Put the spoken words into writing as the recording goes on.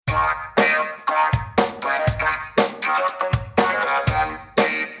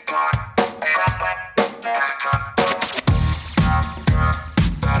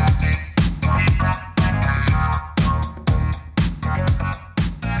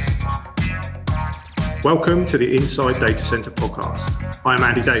Welcome to the Inside Data Center podcast. I'm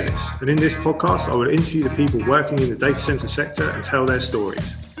Andy Davis, and in this podcast, I will interview the people working in the data center sector and tell their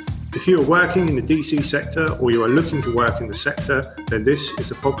stories. If you are working in the DC sector or you are looking to work in the sector, then this is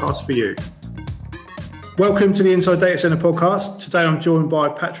the podcast for you. Welcome to the Inside Data Center podcast. Today I'm joined by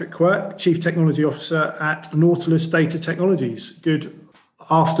Patrick Quirk, Chief Technology Officer at Nautilus Data Technologies. Good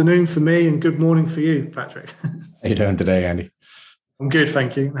afternoon for me and good morning for you, Patrick. How are you doing today, Andy? I'm good,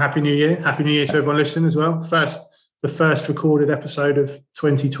 thank you. Happy New Year. Happy New Year to everyone listening as well. The first recorded episode of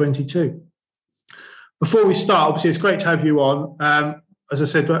 2022. Before we start, obviously, it's great to have you on. As I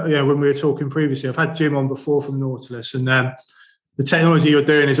said, when we were talking previously, I've had Jim on before from Nautilus, and the technology you're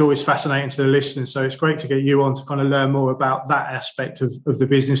doing is always fascinating to the listeners. So it's great to get you on to kind of learn more about that aspect of the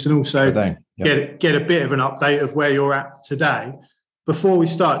business and also get a bit of an update of where you're at today. Before we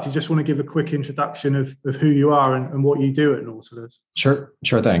start, do you just want to give a quick introduction of who you are and what you do at Nautilus? Sure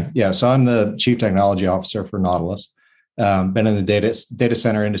thing. Yeah, so I'm the Chief Technology Officer for Nautilus. Been in the data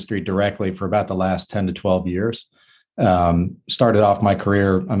center industry directly for about the last 10 to 12 years. Started off my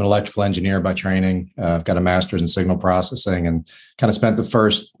career, I'm an electrical engineer by training. I've got a master's in signal processing and kind of spent the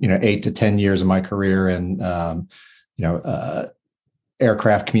first 8 to 10 years of my career in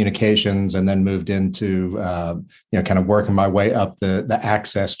aircraft communications, and then moved into kind of working my way up the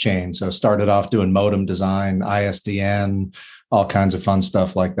access chain. So started off doing modem design, ISDN, all kinds of fun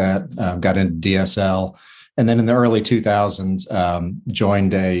stuff like that. Got into DSL, and then in the early 2000s,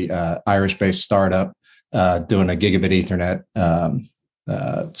 joined a Irish-based startup doing a gigabit Ethernet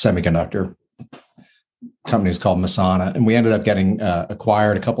semiconductor. Company was called Masana, and we ended up getting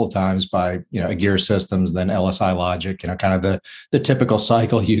acquired a couple of times by Agere Systems, then LSI Logic. Kind of the typical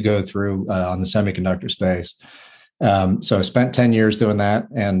cycle you go through on the semiconductor space. So I spent 10 years doing that,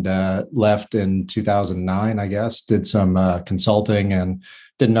 and left in 2009. I guess did some consulting and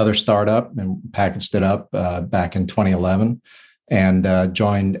did another startup and packaged it up back in 2011, and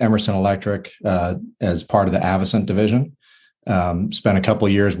joined Emerson Electric as part of the Avocent division. Spent a couple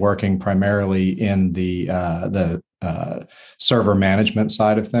of years working primarily in the server management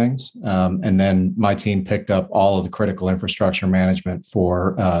side of things. And then my team picked up all of the critical infrastructure management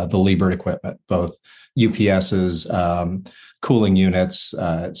for the Liebert equipment, both UPSs, cooling units,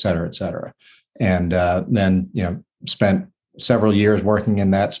 et cetera, et cetera. And then, spent several years working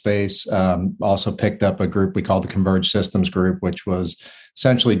in that space. Also picked up a group we called the Converged Systems Group, which was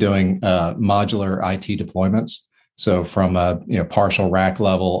essentially doing modular IT deployments. So from a partial rack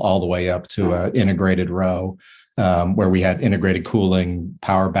level all the way up to an integrated row, where we had integrated cooling,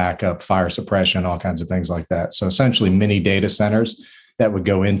 power backup, fire suppression, all kinds of things like that. So essentially mini data centers that would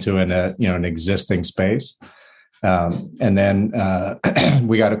go into an existing space. And then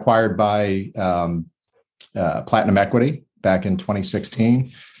we got acquired by Platinum Equity back in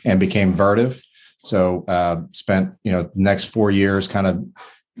 2016 and became Vertiv. So spent the next 4 years kind of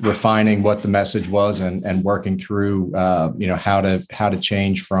refining what the message was and working through how to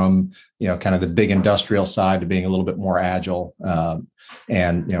change from kind of the big industrial side to being a little bit more agile,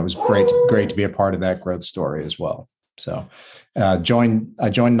 and it was great to be a part of that growth story as well. So I joined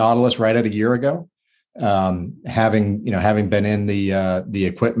Nautilus right at a year ago, having been in the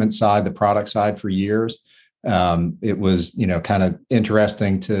equipment side, the product side for years. It was kind of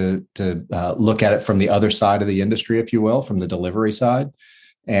interesting to look at it from the other side of the industry, if you will, from the delivery side.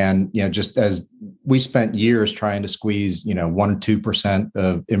 And, just as we spent years trying to squeeze, 1-2%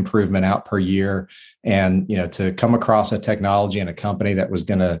 of improvement out per year, and, to come across a technology and a company that was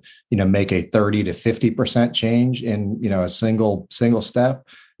going to, make a 30 to 50% change in, a single step.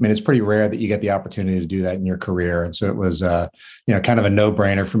 I mean, it's pretty rare that you get the opportunity to do that in your career. And so it was, kind of a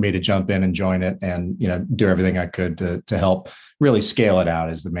no-brainer for me to jump in and join it and, do everything I could to help really scale it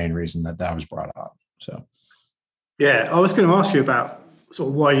out is the main reason that was brought on. So. Yeah, I was going to ask you about sort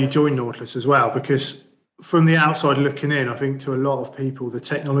of why you joined Nautilus as well, because from the outside looking in, I think to a lot of people, the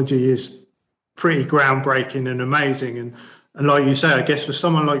technology is pretty groundbreaking and amazing. And like you say, I guess for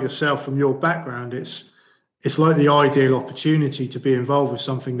someone like yourself from your background, it's like the ideal opportunity to be involved with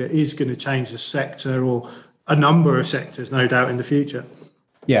something that is going to change the sector or a number of sectors, no doubt, in the future.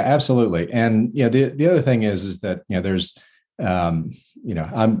 Yeah, absolutely. And the other thing is that there's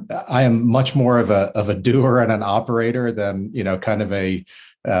I am much more of a doer and an operator than kind of a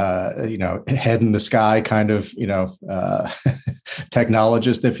head in the sky kind of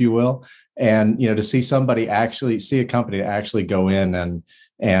technologist, if you will. And to see a company to actually go in and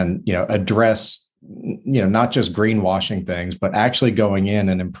address not just greenwashing things, but actually going in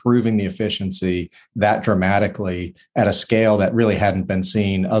and improving the efficiency that dramatically at a scale that really hadn't been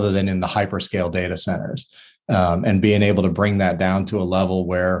seen other than in the hyperscale data centers. and being able to bring that down to a level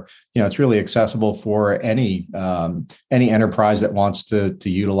where it's really accessible for any enterprise that wants to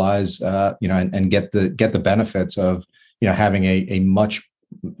utilize and get the benefits of having a much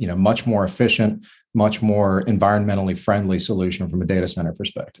more efficient, much more environmentally friendly solution from a data center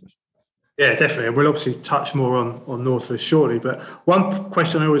perspective. Yeah, definitely. And we'll obviously touch more on Nautilus shortly. But one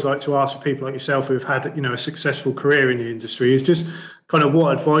question I always like to ask for people like yourself who have had a successful career in the industry is just kind of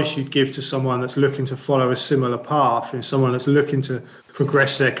what advice you'd give to someone that's looking to follow a similar path, and someone that's looking to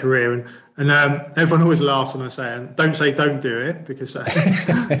progress their career. And everyone always laughs when I say, and don't say don't do it, because that's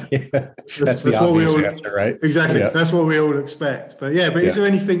the what we all answer, right? Exactly. Yeah. That's what we all expect. But is there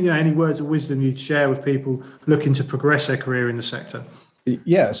anything, any words of wisdom you'd share with people looking to progress their career in the sector?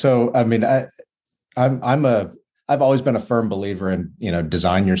 Yeah. So, I mean, I've always been a firm believer in,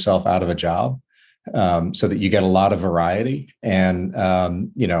 design yourself out of a job, so that you get a lot of variety, and,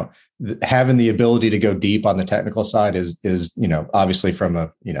 having the ability to go deep on the technical side is, obviously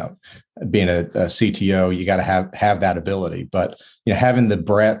from being a CTO, you got to have that ability, but, having the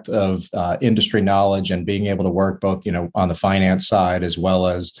breadth of industry knowledge and being able to work both, on the finance side as well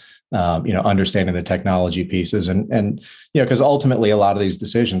as understanding the technology pieces, and because ultimately a lot of these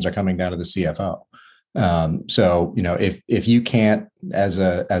decisions are coming down to the CFO. So if you can't, as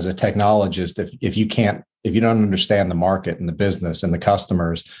a technologist, if you don't understand the market and the business and the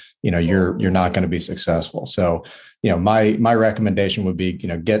customers, you're not going to be successful. So my recommendation would be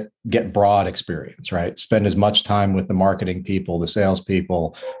get broad experience, right? Spend as much time with the marketing people, the sales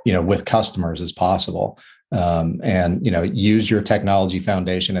people, with customers as possible. And use your technology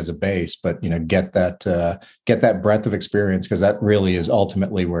foundation as a base, but get that breadth of experience, because that really is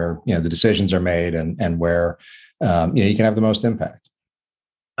ultimately where the decisions are made, and where you can have the most impact.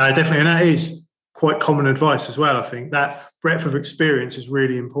 Definitely, and that is quite common advice as well. I think that breadth of experience is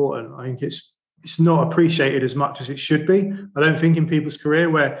really important. I think it's not appreciated as much as it should be. I don't think in people's career,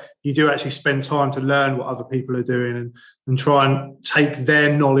 where you do actually spend time to learn what other people are doing and try and take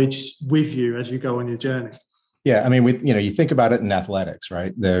their knowledge with you as you go on your journey. Yeah. I mean, you think about it in athletics,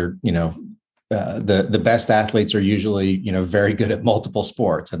 right? They're, the best athletes are usually, very good at multiple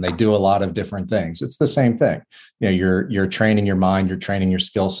sports, and they do a lot of different things. It's the same thing. You're training your mind, you're training your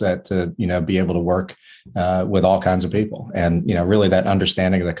skill set to, be able to work with all kinds of people. And, really that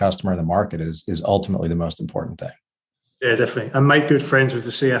understanding of the customer and the market is ultimately the most important thing. Yeah, definitely. And make good friends with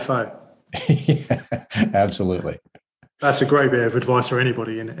the CFO. Yeah, absolutely. That's a great bit of advice for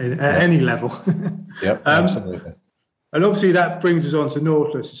anybody at any level. Yep, absolutely. And obviously that brings us on to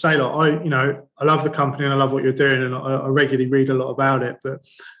Nautilus. Say, I love the company and I love what you're doing, and I regularly read a lot about it, but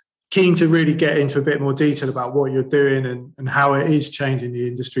keen to really get into a bit more detail about what you're doing and how it is changing the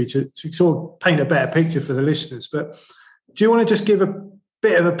industry to sort of paint a better picture for the listeners. But do you want to just give a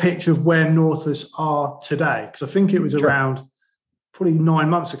bit of a picture of where Nautilus are today? Because I think it was around probably 9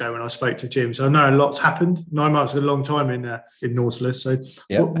 months ago when I spoke to Jim. So I know a lot's happened. 9 months is a long time in Nautilus. So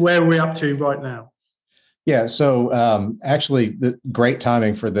where are we up to right now? Yeah. So actually, the great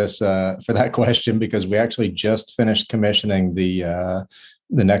timing for this for that question, because we actually just finished commissioning the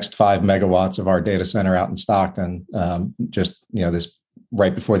next 5 megawatts of our data center out in Stockton. This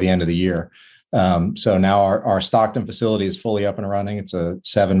right before the end of the year. So now our Stockton facility is fully up and running. It's a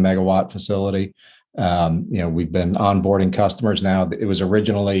 7 megawatt facility. We've been onboarding customers now. It was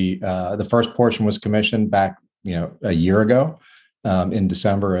originally the first portion was commissioned back a year ago in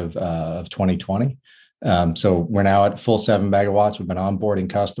December of 2020. So we're now at full 7 megawatts. We've been onboarding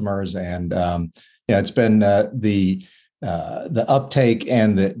customers, and it's been the uptake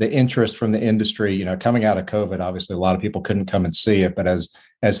and the interest from the industry. Coming out of COVID, obviously a lot of people couldn't come and see it, but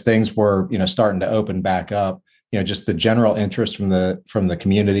as things were starting to open back up, just the general interest from the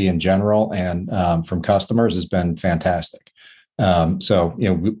community in general and from customers has been fantastic. So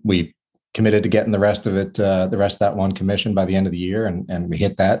we committed to getting the rest of that one commission by the end of the year, and we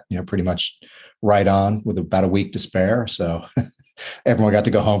hit that pretty much right on with about a week to spare. So everyone got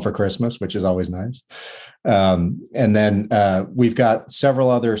to go home for Christmas, which is always nice. And then we've got several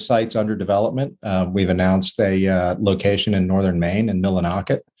other sites under development. We've announced a location in northern Maine in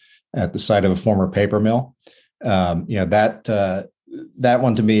Millinocket at the site of a former paper mill. That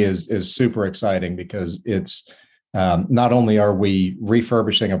one to me is super exciting, because it's not only are we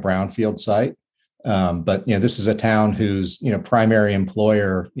refurbishing a brownfield site, but this is a town whose primary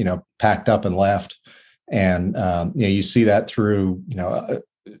employer packed up and left, and you see that through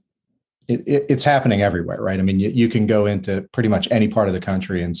it's happening everywhere, right? I mean, you can go into pretty much any part of the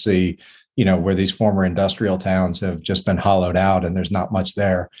country and see where these former industrial towns have just been hollowed out and there's not much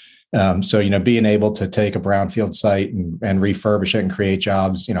there. So, being able to take a brownfield site and refurbish it and create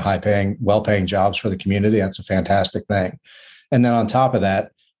jobs, high-paying, well-paying jobs for the community, that's a fantastic thing. And then on top of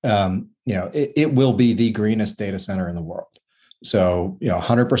that, it will be the greenest data center in the world. So,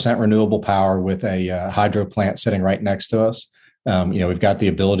 100% renewable power with a hydro plant sitting right next to us. We've got the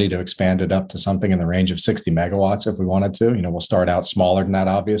ability to expand it up to something in the range of 60 megawatts if we wanted to. We'll start out smaller than that,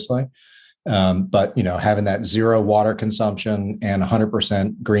 obviously. But having that zero water consumption and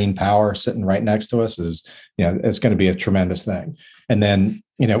 100% green power sitting right next to us is, it's going to be a tremendous thing. And then,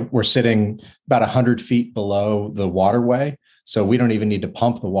 we're sitting about 100 feet below the waterway. So we don't even need to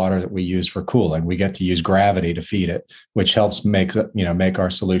pump the water that we use for cooling. We get to use gravity to feed it, which helps make our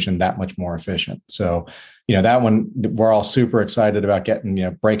solution that much more efficient. So, that one, we're all super excited about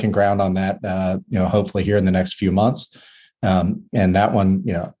getting, breaking ground on that, hopefully here in the next few months. And that one,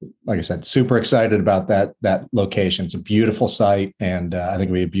 like I said, super excited about that location. It's a beautiful site, and I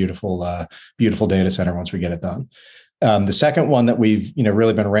think it'll be a beautiful data center once we get it done. The second one that we've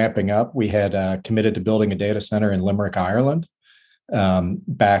really been ramping up, we had committed to building a data center in Limerick, Ireland,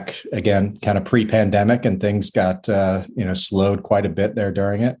 back again, kind of pre-pandemic, and things got slowed quite a bit there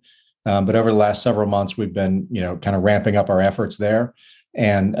during it. But over the last several months, we've been kind of ramping up our efforts there,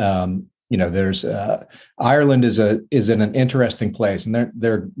 and there's Ireland is in an interesting place, and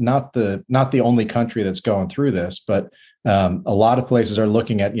they're not the only country that's going through this, but a lot of places are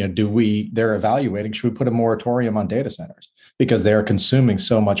looking at they're evaluating, should we put a moratorium on data centers because they are consuming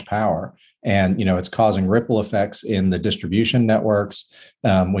so much power, and it's causing ripple effects in the distribution networks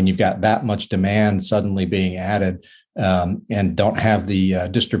when you've got that much demand suddenly being added and don't have the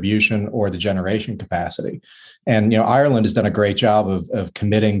distribution or the generation capacity. And Ireland has done a great job of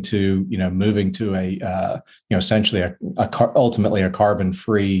committing to moving to a essentially ultimately a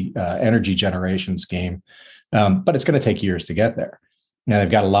carbon-free energy generation scheme, but it's going to take years to get there. Now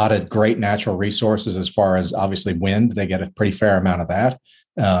they've got a lot of great natural resources as far as obviously wind. They get a pretty fair amount of that,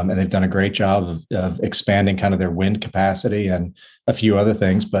 and they've done a great job of expanding kind of their wind capacity and a few other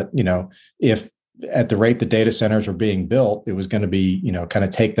things. But if at the rate the data centers are being built, it was going to be kind of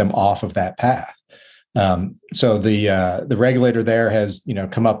take them off of that path. So the regulator there has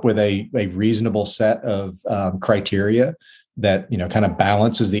come up with a reasonable set of criteria that kind of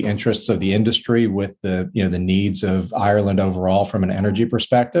balances the interests of the industry with the the needs of Ireland overall from an energy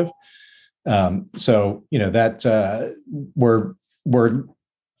perspective. So that we're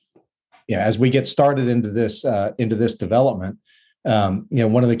as we get started into this development,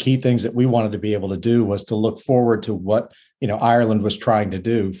 one of the key things that we wanted to be able to do was to look forward to what Ireland was trying to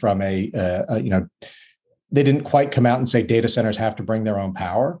do from they didn't quite come out and say data centers have to bring their own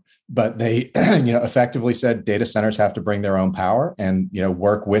power, but they effectively said data centers have to bring their own power and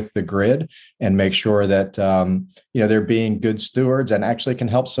work with the grid and make sure that they're being good stewards and actually can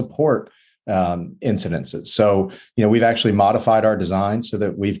help support incidences. So we've actually modified our design so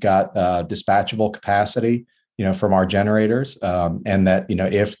that we've got dispatchable capacity from our generators, and that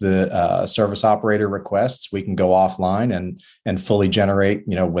if the service operator requests, we can go offline and fully generate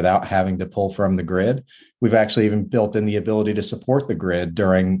without having to pull from the grid. We've actually even built in the ability to support the grid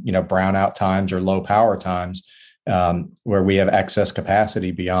during brownout times or low power times, where we have excess capacity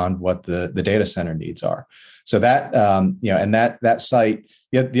beyond what the data center needs are. So that and that site.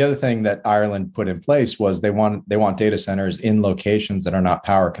 The other thing that Ireland put in place was they want data centers in locations that are not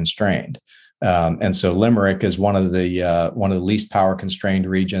power constrained. And so Limerick is one of the least power constrained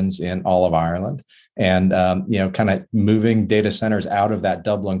regions in all of Ireland, and kind of moving data centers out of that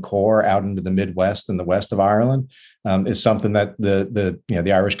Dublin core out into the Midwest and the west of Ireland is something that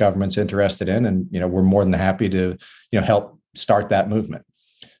the Irish government's interested in, and we're more than happy to help start that movement.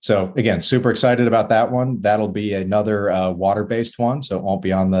 So again, super excited about that one. That'll be another water-based one, so it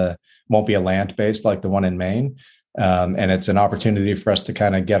won't be a land-based like the one in Maine. And it's an opportunity for us to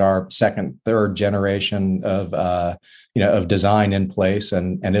kind of get our second, third generation of design in place,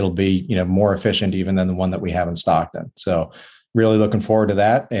 and it'll be more efficient even than the one that we have in Stockton. So really looking forward to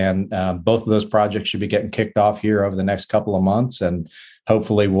that. And both of those projects should be getting kicked off here over the next couple of months, and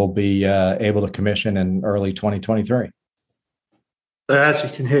hopefully we'll be able to commission in early 2023. As you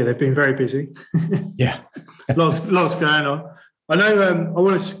can hear, they've been very busy. Yeah, lots going on. I know. I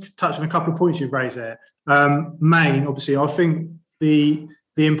wanted to touch on a couple of points you've raised there. Maine, obviously, I think the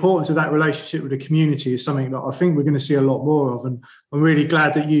importance of that relationship with the community is something that I think we're going to see a lot more of, and I'm really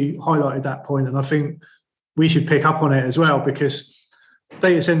glad that you highlighted that point. And I think we should pick up on it as well, because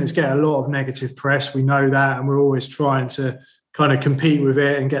data centers get a lot of negative press. We know that, and we're always trying to kind of compete with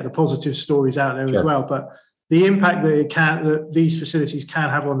it and get the positive stories out there as well. But the impact that these facilities can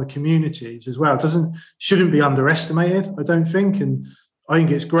have on the communities as well shouldn't be underestimated, I don't think. And I think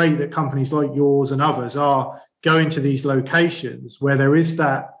it's great that companies like yours and others are going to these locations where there is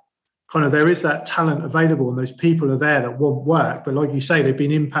that talent available and those people are there that want work. But like you say, they've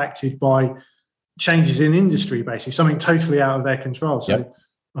been impacted by changes in industry, basically, something totally out of their control. So yep.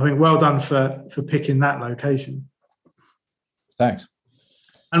 I think well done for picking that location. Thanks.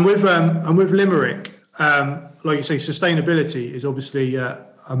 And with Limerick, like you say, sustainability is obviously a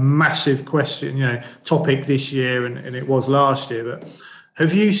massive question, topic this year, and it was last year. But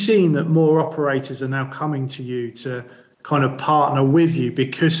have you seen that more operators are now coming to you to kind of partner with you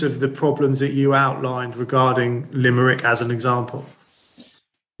because of the problems that you outlined regarding Limerick as an example?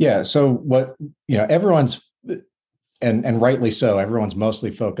 Yeah. So what, everyone's, and rightly so, everyone's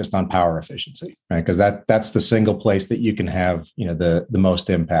mostly focused on power efficiency, right? Because that's the single place that you can have, the most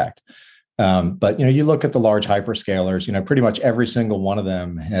impact. But, you look at the large hyperscalers, pretty much every single one of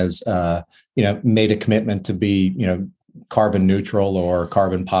them has, made a commitment to be, carbon neutral or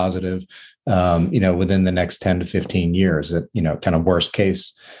carbon positive, within the next 10 to 15 years at, kind of worst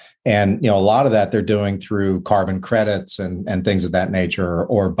case. And, a lot of that they're doing through carbon credits and things of that nature,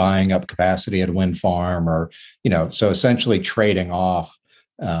 or buying up capacity at a wind farm, or, so essentially trading off.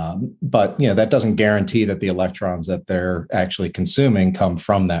 But, that doesn't guarantee that the electrons that they're actually consuming come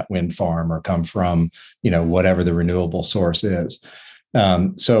from that wind farm or come from, whatever the renewable source is.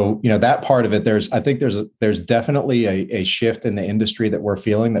 So, that part of it, there's definitely a shift in the industry that we're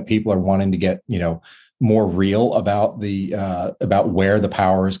feeling, that people are wanting to get, more real about about where the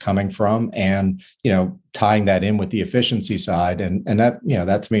power is coming from, and, tying that in with the efficiency side. And that,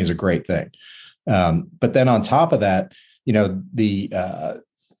 that to me is a great thing. But then on top of that,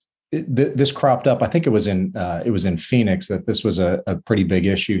 this cropped up. I think it was in Phoenix that this was a pretty big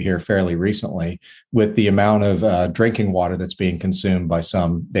issue here fairly recently, with the amount of drinking water that's being consumed by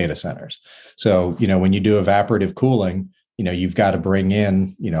some data centers. So, when you do evaporative cooling, you've got to bring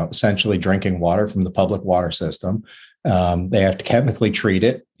in, essentially drinking water from the public water system. They have to chemically treat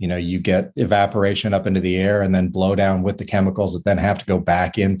it. You get evaporation up into the air and then blow down with the chemicals that then have to go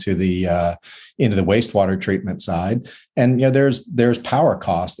back into the wastewater treatment side. And, there's power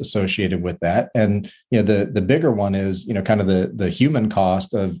cost associated with that. And, the bigger one is, kind of the human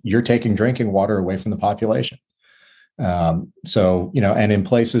cost of you're taking drinking water away from the population. So, and in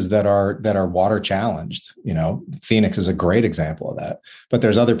places that are water challenged, Phoenix is a great example of that. But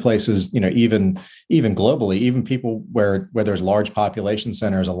there's other places, even globally, even people where there's large population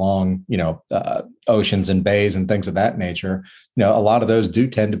centers along, oceans and bays and things of that nature. A lot of those do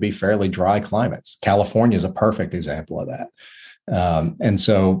tend to be fairly dry climates. California is a perfect example of that. And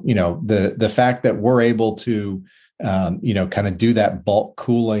so, the fact that we're able to, kind of do that bulk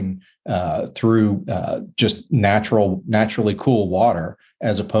cooling through just naturally cool water,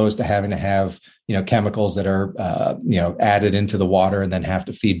 as opposed to having to have, chemicals that are, added into the water and then have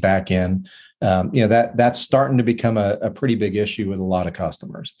to feed back in. That's starting to become a pretty big issue with a lot of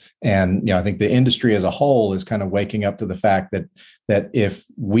customers. And, I think the industry as a whole is kind of waking up to the fact that if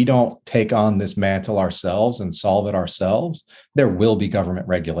we don't take on this mantle ourselves and solve it ourselves, there will be government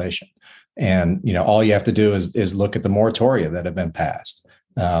regulation. And, all you have to do is look at the moratoria that have been passed.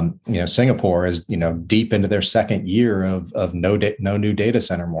 Singapore is, deep into their second year of no new data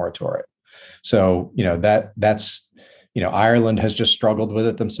center moratorium. So, that's, Ireland has just struggled with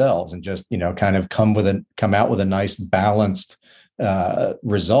it themselves and just, kind of come out with a nice balanced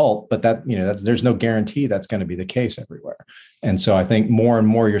result. But that, there's no guarantee that's going to be the case everywhere. And so I think more and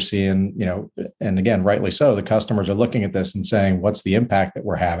more you're seeing, and again, rightly so, the customers are looking at this and saying, what's the impact that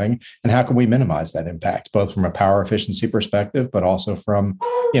we're having and how can we minimize that impact, both from a power efficiency perspective, but also from,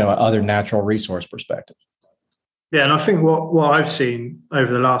 other natural resource perspective. Yeah, and I think what I've seen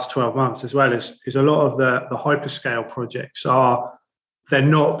over the last 12 months as well is a lot of the hyperscale projects they're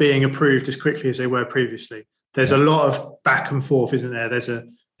not being approved as quickly as they were previously. There's a lot of back and forth, isn't there?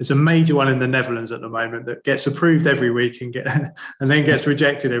 There's a major one in the Netherlands at the moment that gets approved every week and then gets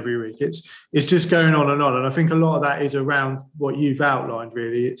rejected every week. It's just going on. And I think a lot of that is around what you've outlined,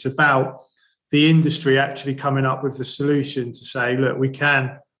 really. It's about the industry actually coming up with the solution to say, look, we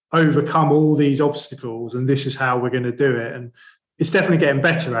can overcome all these obstacles and this is how we're going to do it. And it's definitely getting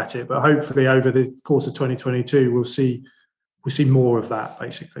better at it, but hopefully over the course of 2022, we'll see more of that,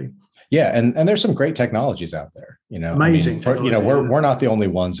 basically. Yeah, and there's some great technologies out there. Amazing. Technology, we're not the only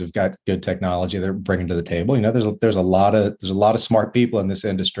ones who've got good technology they're bringing to the table. There's a lot of smart people in this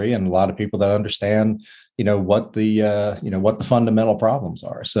industry, and a lot of people that understand what the fundamental problems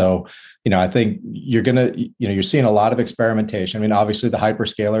are. So, I think you're seeing a lot of experimentation. I mean, obviously the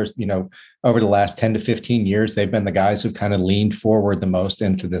hyperscalers, over the last 10 to 15 years, they've been the guys who've kind of leaned forward the most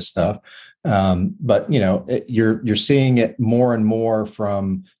into this stuff. But you're seeing it more and more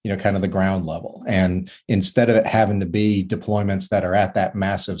from kind of the ground level, and instead of it having to be deployments that are at that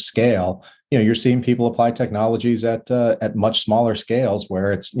massive scale, you're seeing people apply technologies at much smaller scales,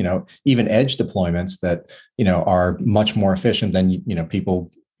 where it's even edge deployments that are much more efficient than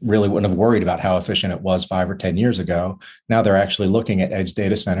people really wouldn't have worried about how efficient it was 5 or 10 years ago. Now they're actually looking at edge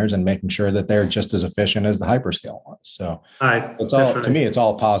data centers and making sure that they're just as efficient as the hyperscale ones. So it's all, to me, it's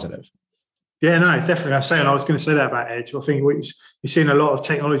all positive. Yeah, no, definitely. I was going to say that about edge. I think you're seeing a lot of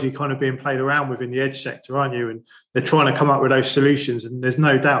technology kind of being played around within the edge sector, aren't you? And they're trying to come up with those solutions. And there's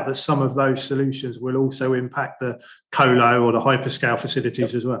no doubt that some of those solutions will also impact the colo or the hyperscale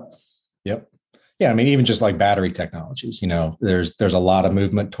facilities as well. Yep. Yeah, I mean, even just like battery technologies, there's a lot of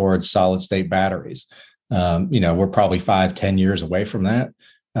movement towards solid state batteries. We're probably 5-10 years away from that,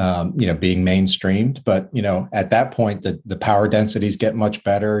 being mainstreamed. But, at that point, the power densities get much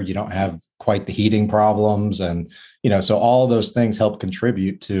better. You don't have quite the heating problems. And, so all of those things help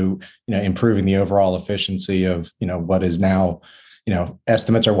contribute to, improving the overall efficiency of, what is now,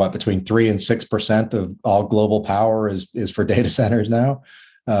 estimates are between 3 and 6% of all global power is for data centers now.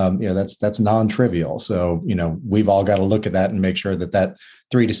 That's non-trivial. So, we've all got to look at that and make sure that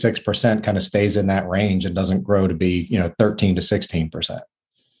 3 to 6% kind of stays in that range and doesn't grow to be, 13 to 16%.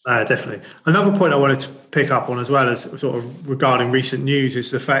 Definitely. Another point I wanted to pick up on, as well as sort of regarding recent news,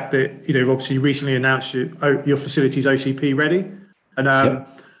 is the fact that, you've obviously recently announced your facility's OCP ready. And yep.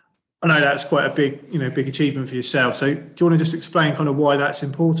 I know that's quite a big achievement for yourself. So do you want to just explain kind of why that's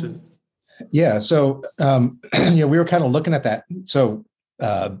important? Yeah. So, we were kind of looking at that. So,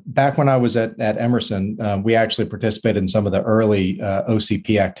 back when I was at Emerson, we actually participated in some of the early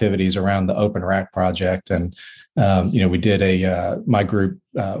OCP activities around the Open Rack project. And, we did my group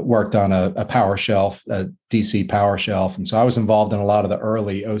worked on a power shelf, a DC power shelf. And so I was involved in a lot of the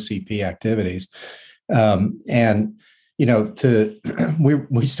early OCP activities. We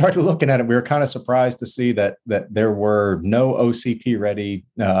started looking at it. We were kind of surprised to see that there were no OCP ready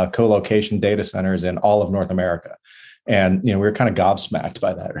co-location data centers in all of North America. And, we were kind of gobsmacked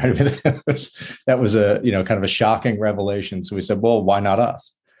by that, right? I mean, that was a, kind of a shocking revelation. So we said, well, why not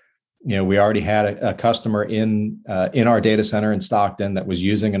us? We already had a customer in our data center in Stockton that was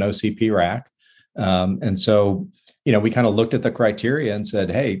using an OCP rack. And so, we kind of looked at the criteria and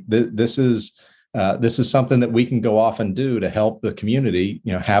said, hey, this is something that we can go off and do to help the community,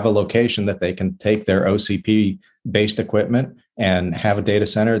 have a location that they can take their OCP based equipment and have a data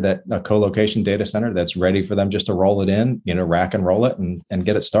center, a co-location data center that's ready for them just to roll it in, rack and roll it and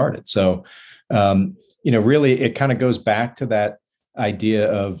get it started. So, really it kind of goes back to that idea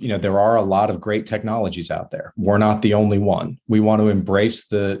of, there are a lot of great technologies out there. We're not the only one. We want to embrace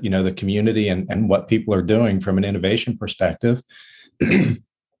the community and what people are doing from an innovation perspective.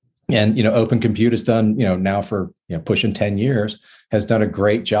 And, Open Compute has done, now for, pushing 10 years, has done a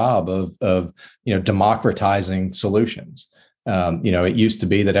great job of democratizing solutions. It used to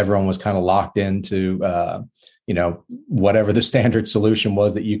be that everyone was kind of locked into, whatever the standard solution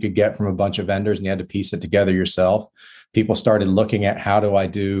was that you could get from a bunch of vendors, and you had to piece it together yourself. People started looking at, how do I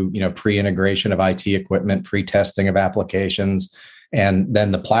do, pre-integration of IT equipment, pre-testing of applications. And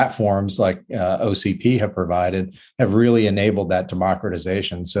then the platforms like OCP have provided have really enabled that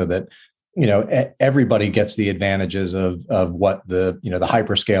democratization, so that, everybody gets the advantages of what the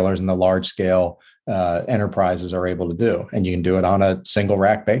hyperscalers and the large scale enterprises are able to do. And you can do it on a single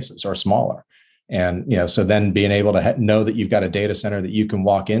rack basis or smaller. And, so then being able to know that you've got a data center that you can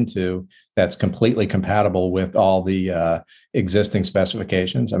walk into that's completely compatible with all the existing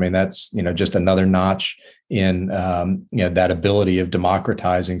specifications. I mean, that's, just another notch in, that ability of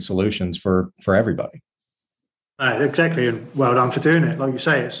democratizing solutions for everybody. Exactly. And well done for doing it. Like you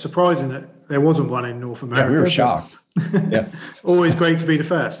say, it's surprising that there wasn't one in North America. Yeah, we were shocked. Yeah. Always great to be the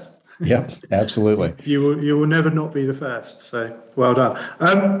first. Yep, absolutely. You will never not be the first. So well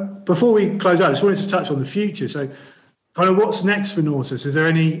done. Before we close out, I just wanted to touch on the future. So, kind of what's next for Norsus? Is there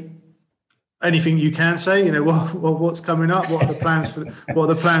anything you can say? What's coming up? What are the plans for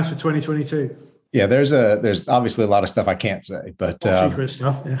 2022? Yeah, there's obviously a lot of stuff I can't say, but secret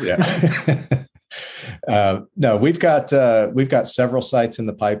stuff. Yeah. No, we've got several sites in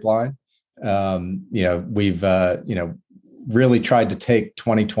the pipeline. We've really tried to take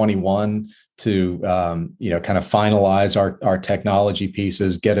 2021 to, kind of finalize our technology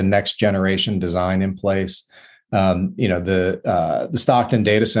pieces, get a next generation design in place. The Stockton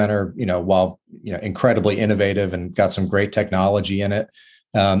data center, while incredibly innovative and got some great technology in it.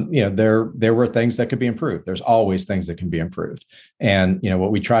 There were things that could be improved. There's always things that can be improved. And,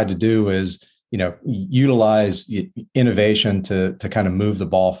 what we tried to do is, utilize innovation to kind of move the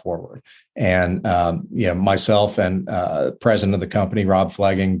ball forward. And, myself and president of the company, Rob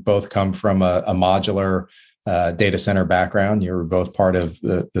Flegging, both come from a modular data center background. You were both part of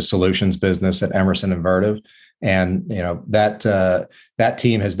the solutions business at Emerson and Vertiv. And, that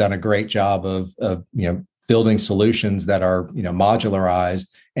team has done a great job of building solutions that are, modularized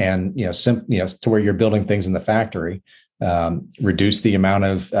and, to where you're building things in the factory. Reduce the amount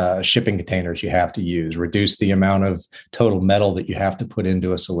of shipping containers you have to use, reduce the amount of total metal that you have to put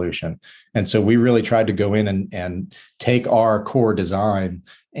into a solution. And so we really tried to go in and take our core design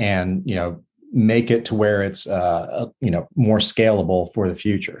and, make it to where it's, more scalable for the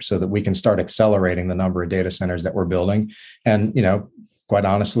future so that we can start accelerating the number of data centers that we're building. And, quite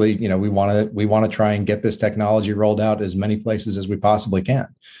honestly, we want to try and get this technology rolled out as many places as we possibly can.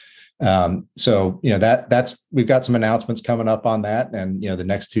 So that's we've got some announcements coming up on that, and the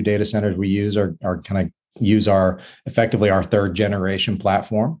next two data centers we use are kind of use effectively our third generation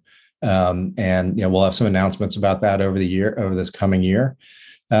platform, and we'll have some announcements about that over this coming year.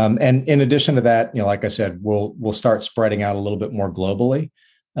 And in addition to that, like I said, we'll start spreading out a little bit more globally.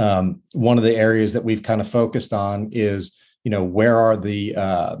 One of the areas that we've kind of focused on is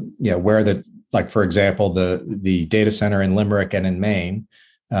for example, the data center in Limerick and in Maine.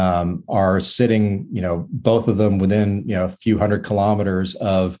 Are sitting, both of them within, a few hundred kilometers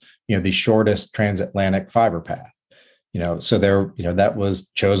of, the shortest transatlantic fiber path. So that was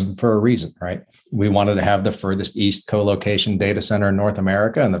chosen for a reason, right? We wanted to have the furthest east co-location data center in North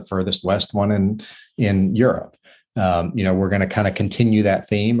America and the furthest west one in Europe. We're going to kind of continue that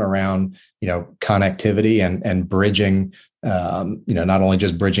theme around, connectivity and bridging, not only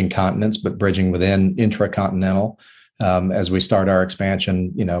just bridging continents, but bridging within intracontinental. As we start our expansion,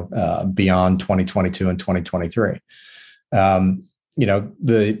 beyond 2022 and 2023. I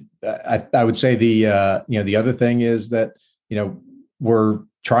would say the other thing is that, we're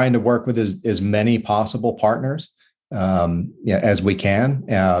trying to work with as many possible partners as we can.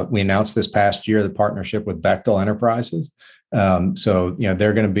 We announced this past year the partnership with Bechtel Enterprises. So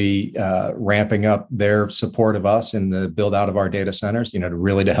they're going to be ramping up their support of us in the build out of our data centers,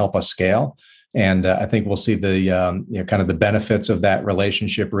 to help us scale. And I think we'll see the kind of the benefits of that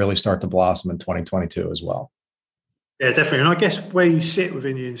relationship really start to blossom in 2022 as well. Yeah, definitely. And I guess where you sit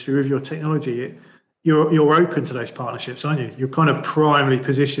within the industry with your technology, you're open to those partnerships, aren't you? You're kind of primarily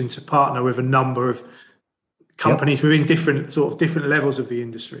positioned to partner with a number of companies within different levels of the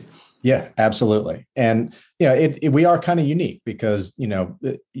industry. Yeah, absolutely. And we are kind of unique because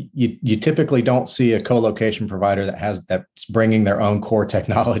you typically don't see a co-location provider that's bringing their own core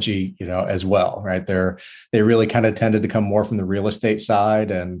technology as well, right? They really kind of tended to come more from the real estate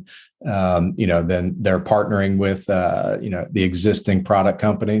side, and then they're partnering with the existing product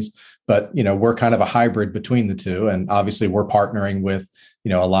companies. But we're kind of a hybrid between the two, and obviously we're partnering with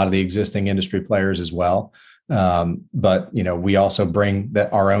a lot of the existing industry players as well. But we also bring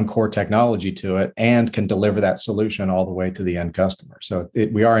our own core technology to it and can deliver that solution all the way to the end customer. So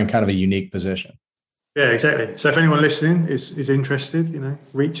we are in kind of a unique position. Yeah, exactly. So if anyone listening is interested,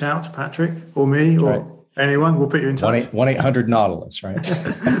 reach out to Patrick or me or anyone. We'll put you in touch. 1-800-Nautilus, right?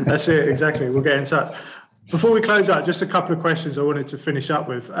 That's it. Exactly. We'll get in touch. Before we close out, just a couple of questions I wanted to finish up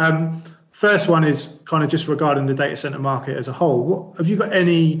with. First one is kind of just regarding the data center market as a whole. Have you got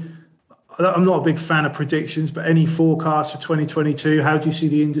any? I'm not a big fan of predictions, but any forecasts for 2022? How do you see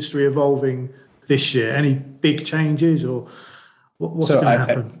the industry evolving this year? Any big changes or what's going to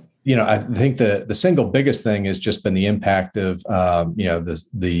happen? I think the single biggest thing has just been the impact of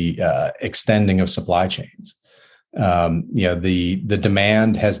the extending of supply chains. The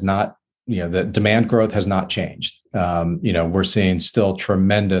demand has not, the demand growth has not changed. We're seeing still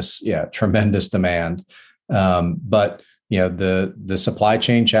tremendous demand, but the supply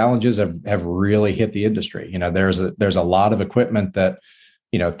chain challenges have really hit the industry. There's a lot of equipment that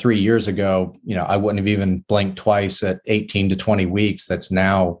 3 years ago, I wouldn't have even blinked twice at 18 to 20 weeks. That's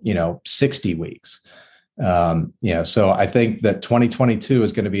now 60 weeks. So I think that 2022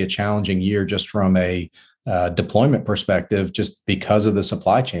 is going to be a challenging year just from a deployment perspective, just because of the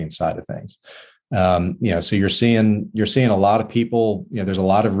supply chain side of things. So you're seeing a lot of people, there's a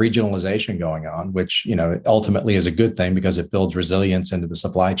lot of regionalization going on, which, ultimately is a good thing because it builds resilience into the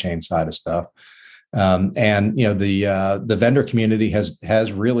supply chain side of stuff. And the vendor community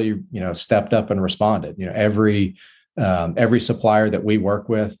has really, stepped up and responded. Every supplier that we work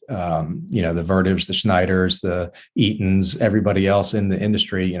with, the Vertivs, the Schneiders, the Eatons, everybody else in the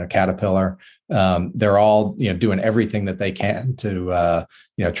industry, Caterpillar, they're all, doing everything that they can to,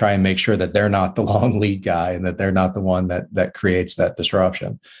 try and make sure that they're not the long lead guy and that they're not the one that creates that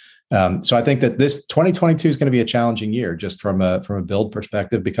disruption. So I think that this 2022 is going to be a challenging year just from a build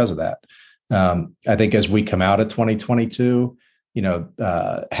perspective because of that. I think as we come out of 2022,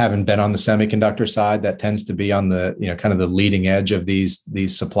 having been on the semiconductor side, that tends to be on the, kind of the leading edge of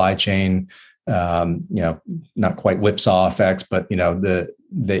these supply chain, not quite whipsaw effects, but,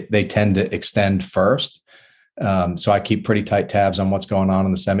 they tend to extend first. So I keep pretty tight tabs on what's going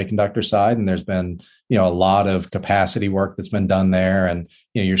on the semiconductor side. And there's been, a lot of capacity work that's been done there. And,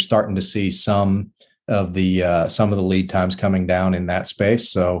 you're starting to see some of the lead times coming down in that space.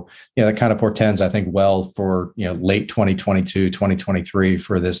 So, that kind of portends, I think, well for, late 2022, 2023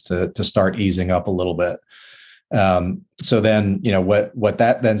 for this to start easing up a little bit. So then, what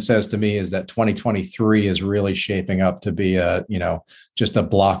that then says to me is that 2023 is really shaping up to be just a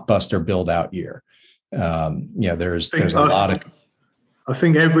blockbuster build out year. There's a lot of. I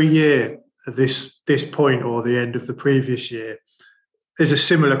think every year at this point or the end of the previous year, there's a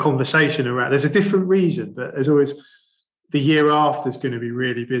similar conversation around. There's a different reason, but there's always the year after is going to be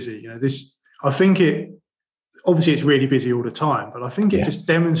really busy. I think obviously it's really busy all the time, but I think it just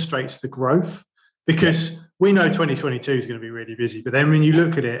demonstrates the growth because we know 2022 is going to be really busy. But then when you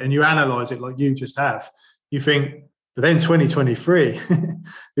look at it and you analyze it like you just have, you think, but then 2023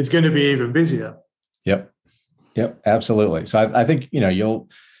 is going to be even busier. Yep, absolutely. So I think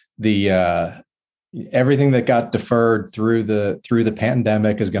everything that got deferred through the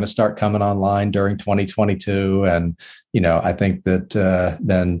pandemic is going to start coming online during 2022, and I think that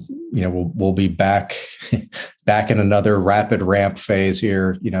then we'll be back in another rapid ramp phase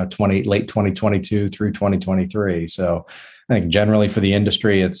here. Late 2022 through 2023. So I think generally for the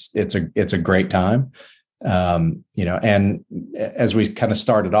industry, it's a great time. And as we kind of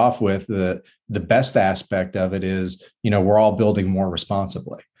started off with, the best aspect of it is we're all building more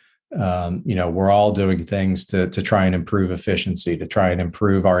responsibly. We're all doing things to try and improve efficiency, to try and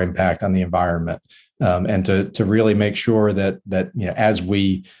improve our impact on the environment, and to really make sure that as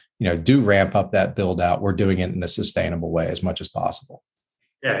we do ramp up that build out, we're doing it in a sustainable way as much as possible.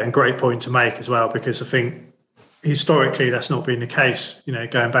 Yeah, and great point to make as well, because I think historically that's not been the case.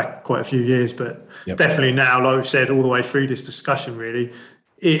 Going back quite a few years, but definitely now, like we've said, all the way through this discussion, really,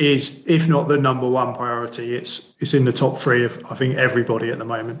 it is, if not the number one priority, it's in the top three of, I think, everybody at the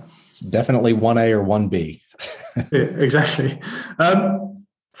moment. It's definitely 1A or 1B. Yeah, exactly.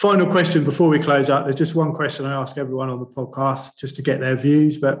 Final question before we close out. There's just one question I ask everyone on the podcast just to get their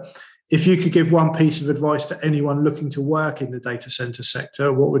views. But if you could give one piece of advice to anyone looking to work in the data center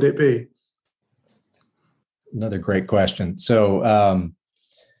sector, what would it be? Another great question. So,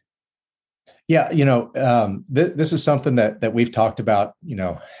 this is something that we've talked about,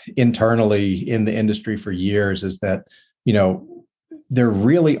 internally in the industry for years, is that, there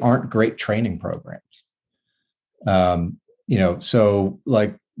really aren't great training programs. So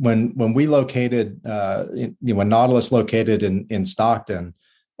like when we located, when Nautilus located in Stockton,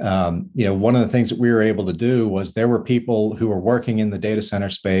 one of the things that we were able to do was there were people who were working in the data center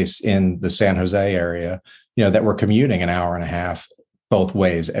space in the San Jose area, that were commuting an hour and a half both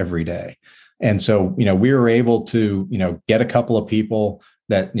ways every day. And so, we were able to, get a couple of people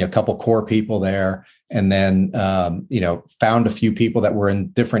that, a couple core people there, and then, found a few people that were in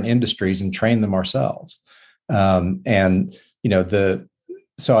different industries and trained them ourselves. So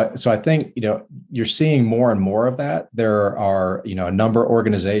I think, you're seeing more and more of that. There are, a number of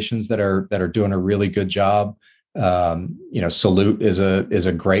organizations that are doing a really good job. Salute is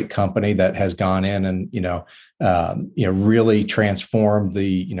a great company that has gone in and, really transformed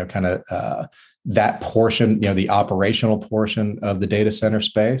the, that portion, the operational portion of the data center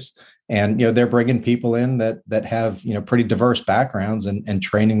space. And, they're bringing people in that have, pretty diverse backgrounds and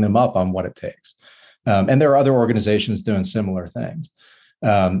training them up on what it takes. And there are other organizations doing similar things.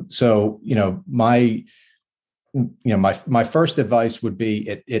 So, my first advice would be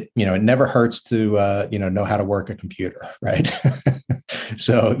it never hurts to, know how to work a computer, right?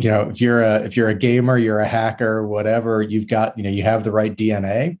 So, if you're a gamer, you're a hacker, whatever, you've got, you have the right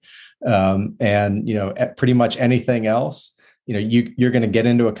DNA, and, pretty much anything else, you're going to get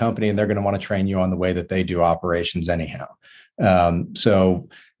into a company and they're going to want to train you on the way that they do operations anyhow. So,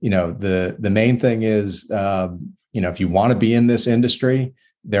 the main thing is, if you want to be in this industry,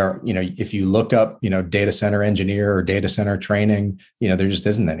 if you look up, data center engineer or data center training, there just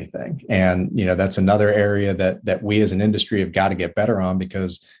isn't anything. And, that's another area that we as an industry have got to get better on,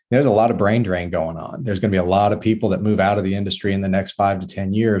 because there's a lot of brain drain going on. There's going to be a lot of people that move out of the industry in the next 5 to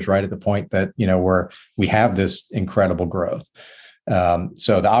 10 years, right at the point that, where we have this incredible growth.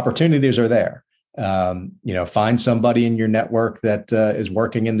 So the opportunities are there. Find somebody in your network that is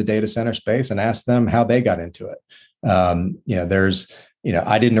working in the data center space and ask them how they got into it.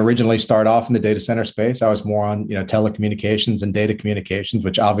 I didn't originally start off in the data center space. I was more on, telecommunications and data communications,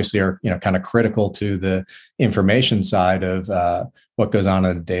 which obviously are, kind of critical to the information side of what goes on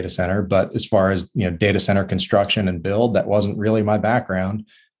in a data center. But as far as, data center construction and build, that wasn't really my background.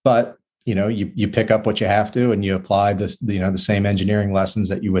 But, you pick up what you have to and you apply this, the same engineering lessons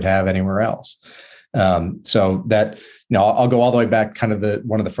that you would have anywhere else. So that, I'll go all the way back. Kind of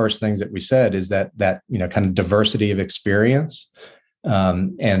one of the first things that we said is that kind of diversity of experience.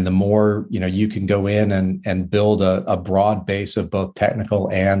 And the more, you can go in and build a broad base of both technical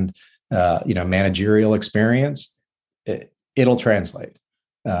and, managerial experience, it'll translate.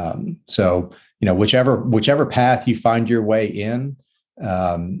 So, whichever path you find your way in,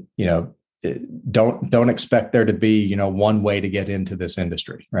 don't expect there to be, one way to get into this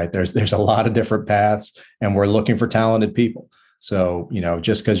industry, right? There's a lot of different paths, and we're looking for talented people. So,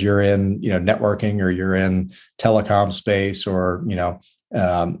 just because you're in, networking or you're in telecom space or,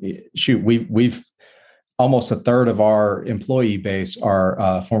 we've almost a third of our employee base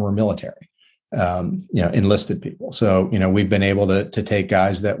are former military, enlisted people. So, we've been able to take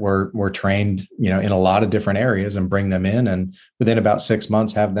guys that were trained, in a lot of different areas and bring them in, and within about 6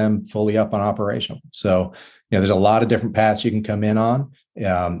 months have them fully up and operational. So, there's a lot of different paths you can come in on.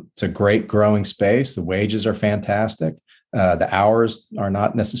 It's a great growing space. The wages are fantastic. The hours are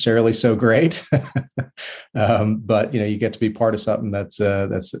not necessarily so great, but you get to be part of something that's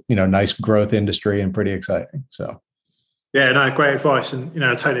nice growth industry and pretty exciting. So, yeah, no, great advice, and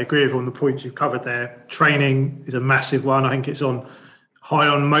I totally agree with all the points you've covered there. Training is a massive one. I think it's high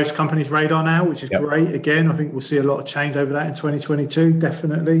on most companies' radar now, which is great. Again, I think we'll see a lot of change over that in 2022,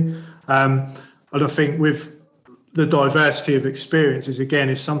 definitely. And I think with the diversity of experiences, again,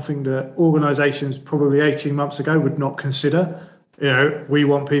 is something that organizations probably 18 months ago would not consider. We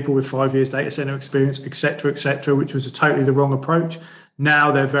want people with 5 years data center experience, et cetera, which was totally the wrong approach.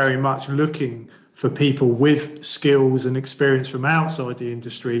 Now they're very much looking for people with skills and experience from outside the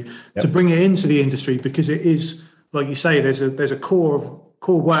industry to bring it into the industry, because it is, like you say, there's a core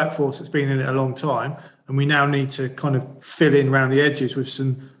workforce that's been in it a long time, and we now need to kind of fill in around the edges with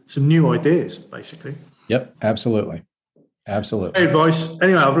some new ideas, basically. Yep, absolutely. Great advice.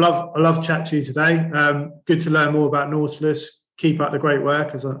 Anyway, I love chat to you today. Good to learn more about Nautilus. Keep up the great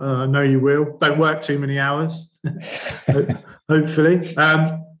work, as I know you will. Don't work too many hours, hopefully.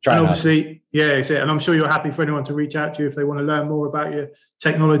 And obviously, and I'm sure you're happy for anyone to reach out to you if they want to learn more about your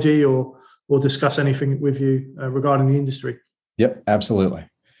technology or discuss anything with you regarding the industry. Yep, absolutely.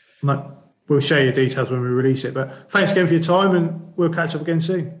 We'll share your details when we release it. But thanks again for your time, and we'll catch up again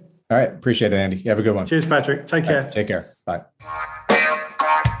soon. All right. Appreciate it, Andy. You have a good one. Cheers, Patrick. Take care. Take care. Bye.